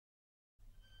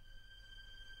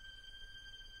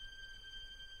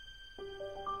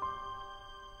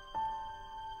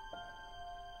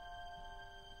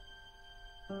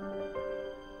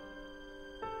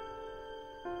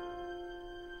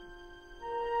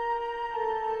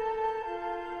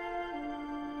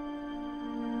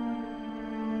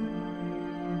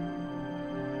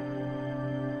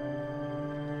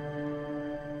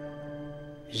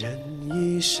人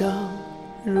一生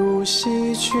如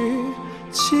戏曲，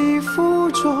起伏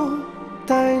中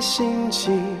带心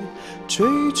情，追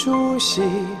逐戏，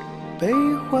悲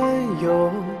欢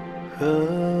又合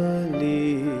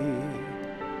离。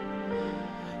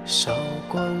韶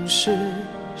光逝，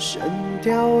声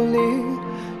凋零，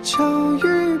秋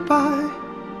与白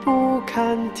不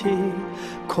堪听，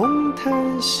空叹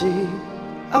息，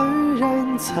黯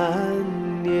然残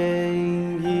念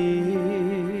忆。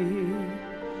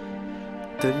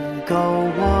登高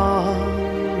望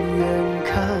远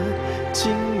看，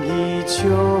今依旧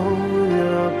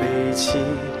热悲戚。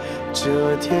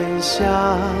这天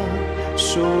下，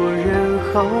孰人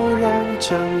浩然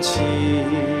正气？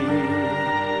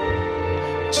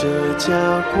这家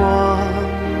光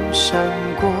闪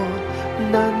过，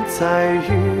难再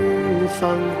遇繁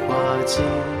华尽。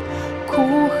苦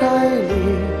海里，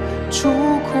出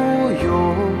苦永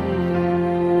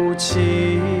无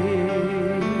期。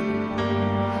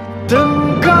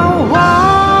登高望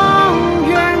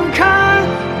远看，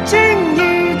今依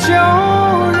旧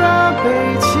热悲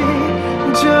戚。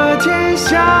这天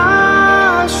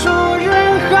下，孰人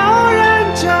浩然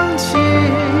正气？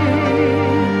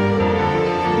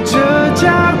这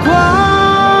家光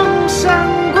闪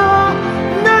过，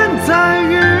难再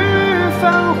遇繁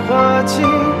华尽。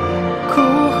苦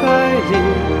海里，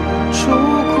出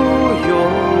苦永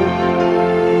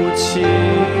无期。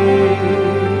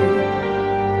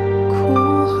苦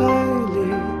海里，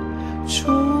出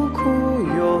苦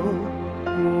永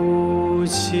无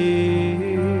期。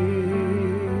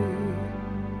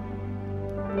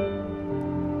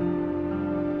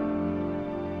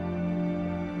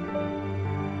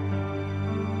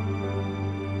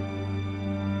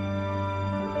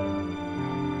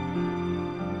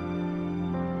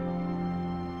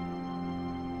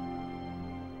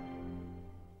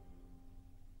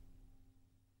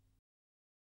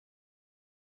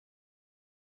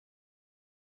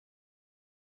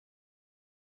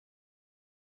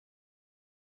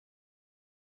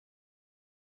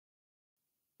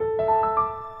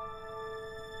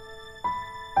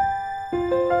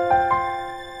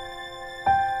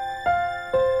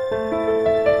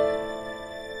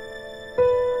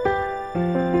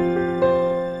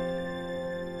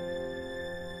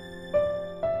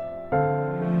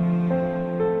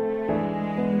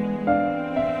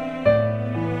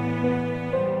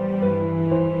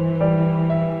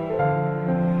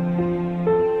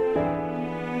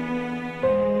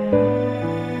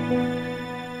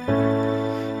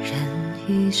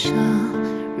一生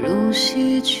如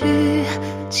戏曲，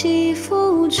起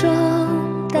伏中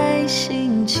带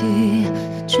心情，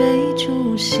追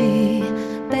逐戏，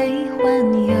悲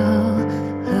欢又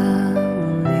合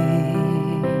离。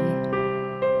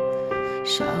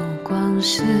韶光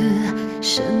逝，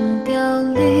声凋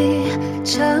零，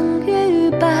长与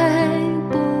白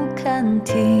不堪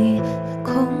听，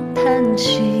空叹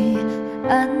息，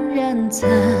黯然残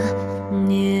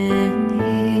念忆。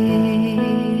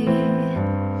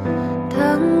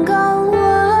登高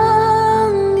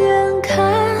望远看，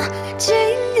今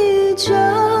依旧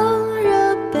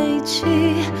热悲戚。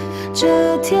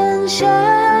这天下，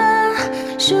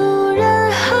孰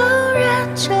人浩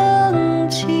然正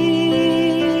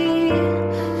气？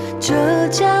这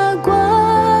家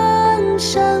光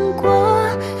闪过，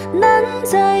难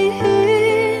再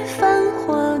遇繁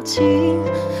华尽。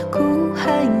苦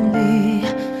海里，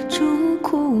出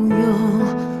苦永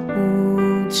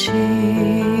无期。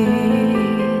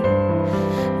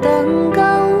登高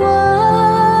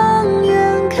望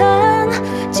远看，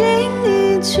今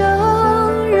依旧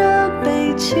热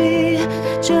悲戚。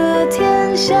这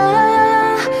天下，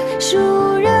孰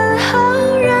人浩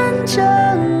然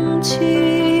正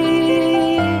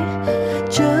气？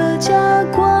这家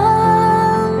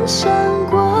光闪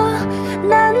过，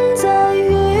难再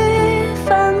遇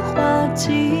繁华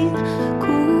尽。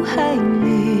苦海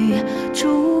里，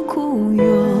出苦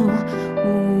永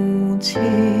无期。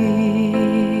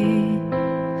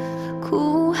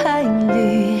苦海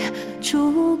里，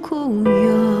出苦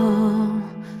永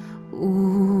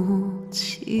无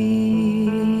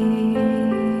期。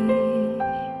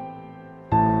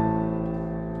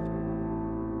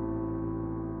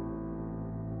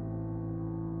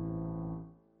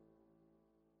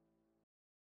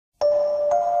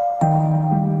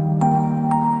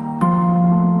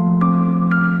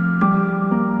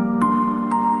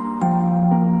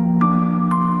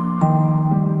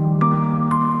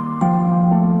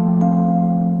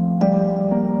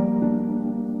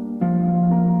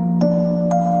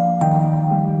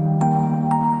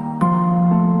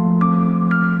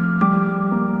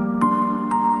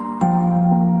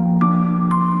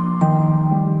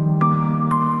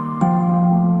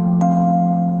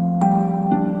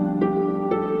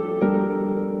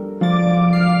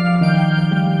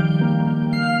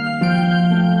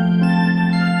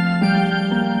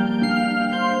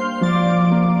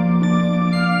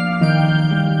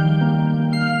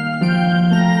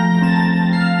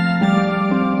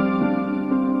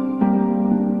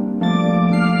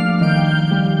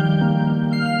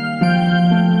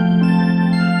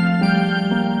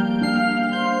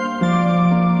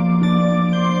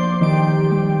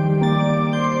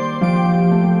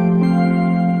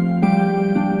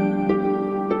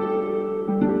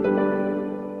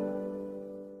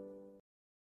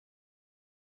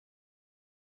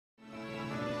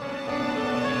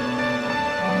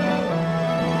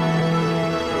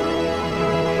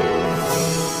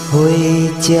回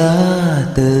家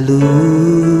的路，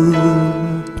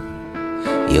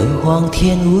有皇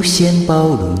天无限包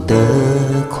容的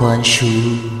宽恕，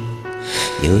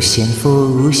有仙佛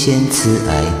无限慈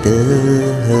爱的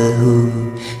呵护，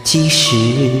即使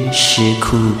是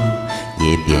苦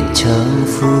也变成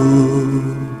福。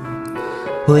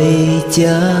回家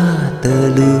的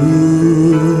路，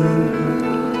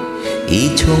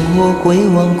一重我归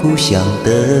往故乡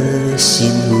的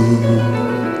心路，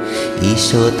一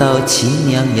手到凄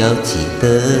娘要记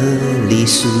的礼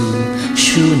俗，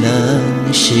孰能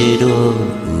视若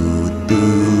无睹？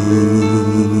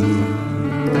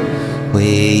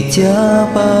回家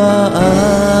吧，爱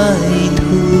徒，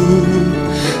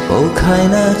拨开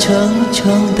那层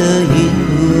层的云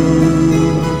雾，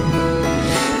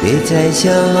别再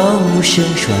笑无声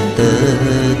栓的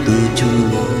赌注，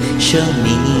生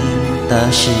命大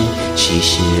事，世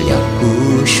事了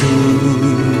不输。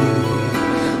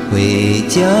回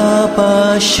家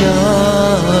吧，沙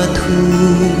土，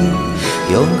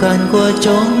勇敢过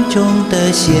种种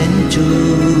的险阻，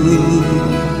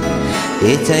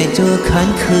别再做坎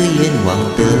坷冤枉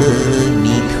的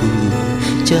迷途，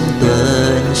整顿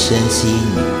身心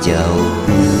脚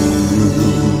步。